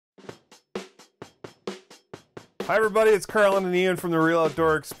Hi everybody, it's Carlin and Ian from the Real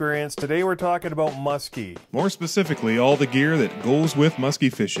Outdoor Experience. Today we're talking about muskie. More specifically, all the gear that goes with musky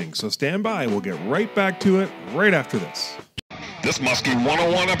fishing. So stand by, we'll get right back to it right after this. This Musky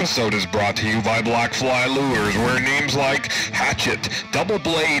 101 episode is brought to you by Blackfly Lures, where names like Hatchet, Double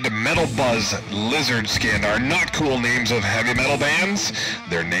Blade, Metal Buzz, Lizard Skin are not cool names of heavy metal bands.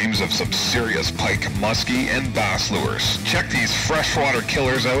 They're names of some serious pike, musky, and bass lures. Check these freshwater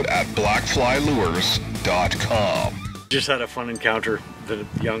killers out at blackflylures.com. Just had a fun encounter with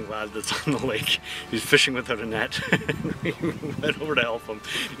a young lad that's on the lake. He's fishing without a net. We went over to help him.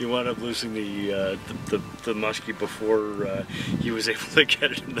 He wound up losing the muskie before he was able to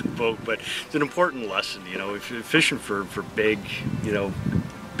get it in the boat. But it's an important lesson, you know, if you're fishing for big, you know,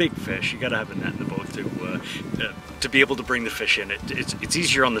 big fish, you got to have a net in the boat to be able to bring the fish in. It's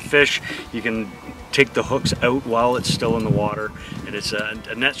easier on the fish. You can take the hooks out while it's still in the water, and it's a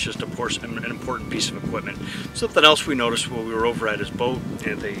net's just an important piece of equipment. Something else we noticed while we were over at his boat,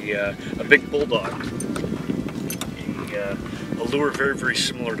 and a big bulldog, a lure very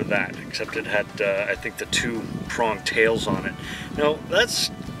similar to that, except it had I think the 2-pronged tails on it. Now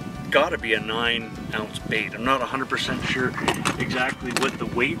that's got to be a 9-ounce bait. I'm not 100% sure exactly what the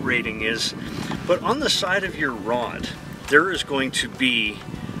weight rating is, but on the side of your rod there is going to be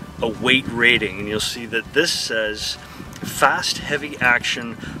a weight rating, and you'll see that this says fast heavy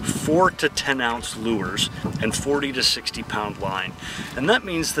action 4 to 10 ounce lures and 40 to 60 pound line. And that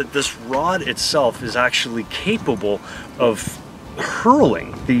means that this rod itself is actually capable of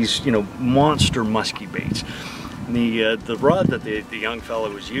hurling these, you know, monster musky baits. The rod that the young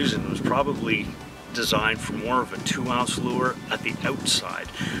fellow was using was probably designed for more of a 2-ounce lure at the outside.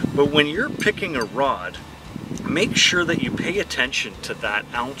 But when you're picking a rod, make sure that you pay attention to that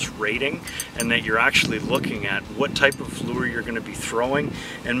ounce rating, and that you're actually looking at what type of lure you're going to be throwing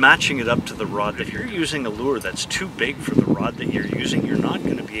and matching it up to the rod. If you're using a lure that's too big for the rod that you're using, you're not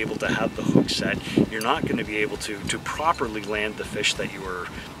going to be able to have the hook set. You're not going to be able to properly land the fish that you were,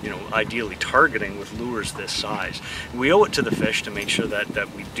 you know, ideally targeting with lures this size. We owe it to the fish to make sure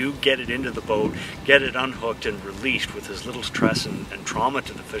that we do get it into the boat, get it unhooked and released with as little stress and trauma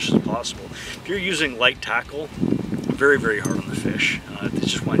to the fish as possible. If you're using light tackle, very hard on the fish. It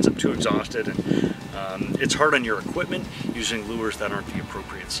just winds up too exhausted, and it's hard on your equipment using lures that aren't the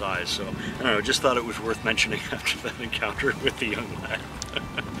appropriate size. So I don't know, just thought it was worth mentioning after that encounter with the young lad.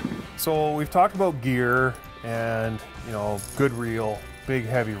 So we've talked about gear and, you know, good reel, big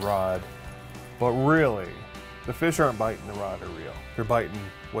heavy rod, but really the fish aren't biting the rod or reel. They're biting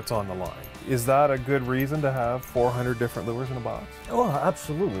what's on the line. Is that a good reason to have 400 different lures in a box? Oh,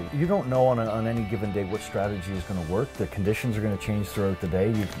 absolutely. You don't know on any given day what strategy is going to work. The conditions are going to change throughout the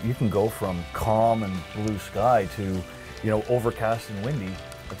day. You can go from calm and blue sky to, you know, overcast and windy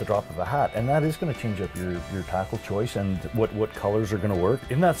at the drop of a hat, and that is going to change up your tackle choice and what colors are going to work.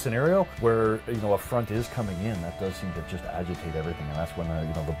 In that scenario where, you know, a front is coming in, that does seem to just agitate everything, and that's when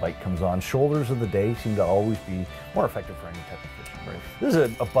you know, the bite comes on. Shoulders of the day seem to always be more effective for any type of fishing. Right. This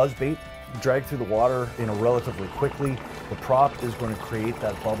is a buzz bait. Drag through the water, you know, relatively quickly. The prop is going to create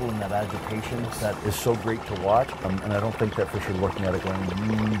that bubble and that agitation that is so great to watch. And I don't think that fish are looking at it going, you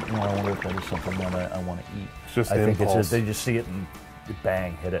know, I wonder if that is something that I want to eat. It's just I think impulse. it's just, they just see it and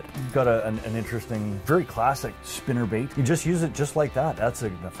bang, hit it. You've got an interesting, very classic spinner bait. You just use it just like that. That's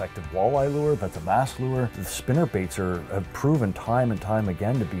an effective walleye lure. That's a bass lure. The spinner baits have proven time and time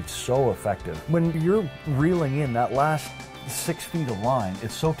again to be so effective. When you're reeling in that last 6 feet of line,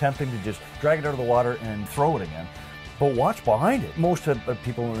 it's so tempting to just drag it out of the water and throw it again. But watch behind it. Most of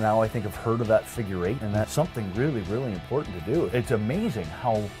people now, I think, have heard of that figure 8, and that's something really important to do. It's amazing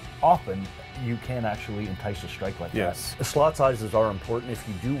how often you can actually entice a strike like that. The slot sizes are important. If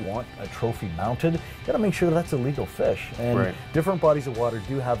you do want a trophy mounted, you got to make sure that's a legal fish. And different bodies of water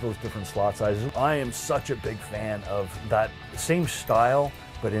do have those different slot sizes. I am such a big fan of that same style,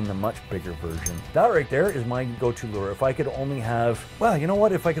 but in the much bigger version. That right there is my go-to lure. If I could only have, well, you know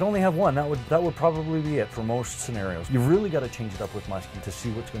what? If I could only have one, that would probably be it for most scenarios. You really got to change it up with musky to see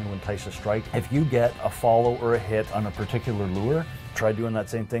what's going to entice a strike. If you get a follow or a hit on a particular lure, try doing that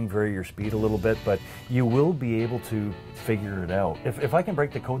same thing, vary your speed a little bit, but you will be able to figure it out. If I can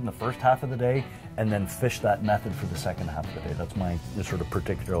break the code in the first half of the day and then fish that method for the second half of the day, that's my sort of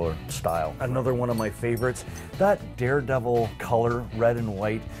particular style. Another one of my favorites, that Daredevil color, red and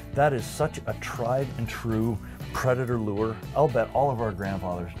white, that is such a tried and true predator lure. I'll bet all of our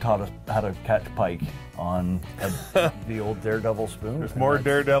grandfathers taught us how to catch pike on the old Daredevil spoon. There's more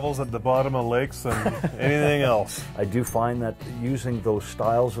daredevils at the bottom of lakes than anything else. I do find that using those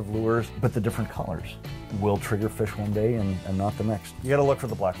styles of lures, but the different colors, will trigger fish one day and not the next. You got to look for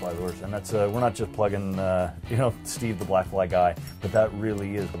the black fly lures, and that's we're not just plugging you know, Steve the black fly guy, but that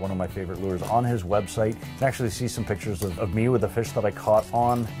really is one of my favorite lures. On his website, you can actually see some pictures of me with the fish that I caught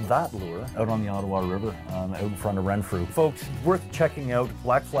on that lure out on the Ottawa River, out in front of Renfrew. Folks, worth checking out,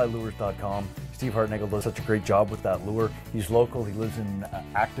 blackflylures.com. Steve Hartnagel does such a great job with that lure. He's local, he lives in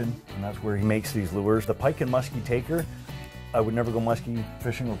Acton, and that's where he makes these lures. The pike and musky taker, I would never go musky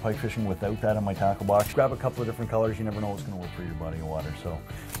fishing or pike fishing without that in my tackle box. Grab a couple of different colors, you never know what's going to work for your body of water. So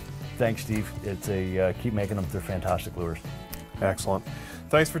thanks, Steve. It's a keep making them, they're fantastic lures. Excellent.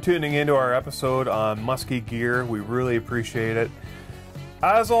 Thanks for tuning into our episode on musky gear. We really appreciate it.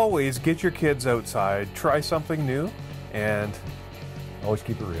 As always, get your kids outside, try something new, and Always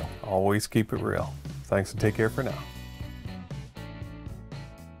keep it real. always keep it real. Thanks and take care for now.